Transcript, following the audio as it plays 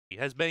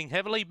has been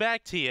heavily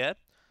backed here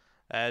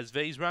as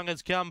these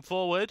runners come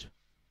forward.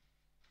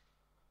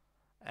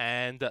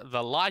 And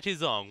the light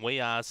is on. We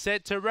are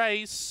set to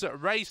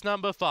race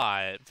number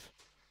 5.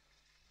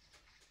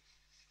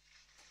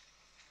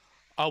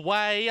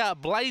 Away,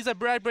 Blazer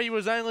Bradbury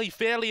was only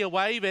fairly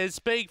away. There's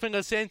speed from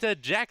the centre.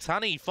 Jack's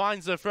Honey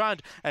finds the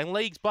front and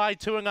leads by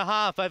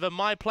 2.5 over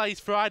My Place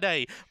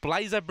Friday.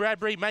 Blazer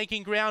Bradbury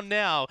making ground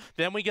now.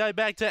 Then we go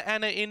back to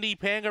Anna Indy.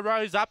 Panga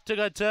Rose up to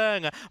the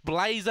turn.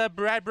 Blazer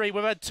Bradbury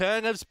with a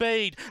turn of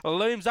speed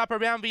looms up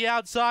around the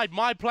outside.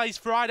 My Place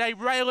Friday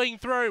railing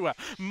through.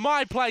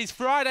 My Place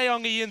Friday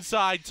on the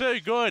inside. Too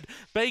good.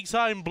 Beaks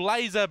home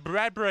Blazer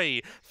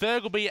Bradbury.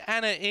 Third will be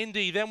Anna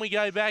Indy. Then we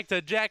go back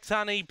to Jack's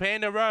Honey.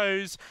 Panda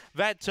Rose.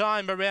 That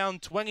time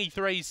around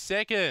 23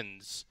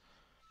 seconds.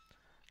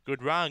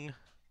 Good run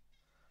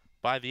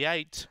by the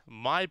 8,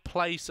 My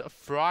Place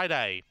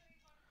Friday.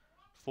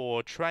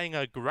 For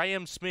trainer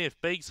Graham Smith,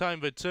 beaks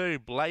home for 2,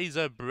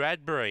 Blazer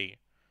Bradbury.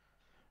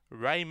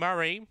 Ray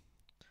Murray.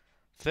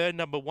 Third,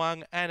 number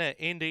 1, Anna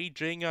Indy,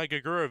 Gino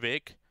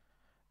Gagorovic.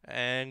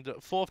 And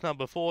fourth,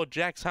 number 4,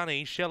 Jack's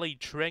Honey, Shelley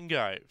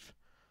Trengove.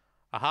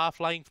 A half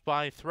length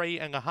by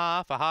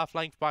 3.5, a half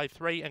length by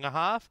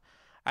 3.5.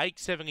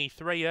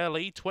 8.73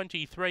 early,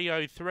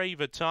 23.03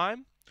 the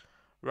time.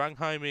 Run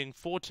home in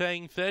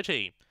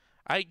 14.30.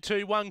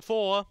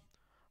 8.214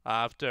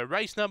 after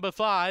race number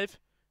 5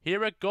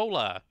 here at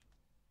Gawler.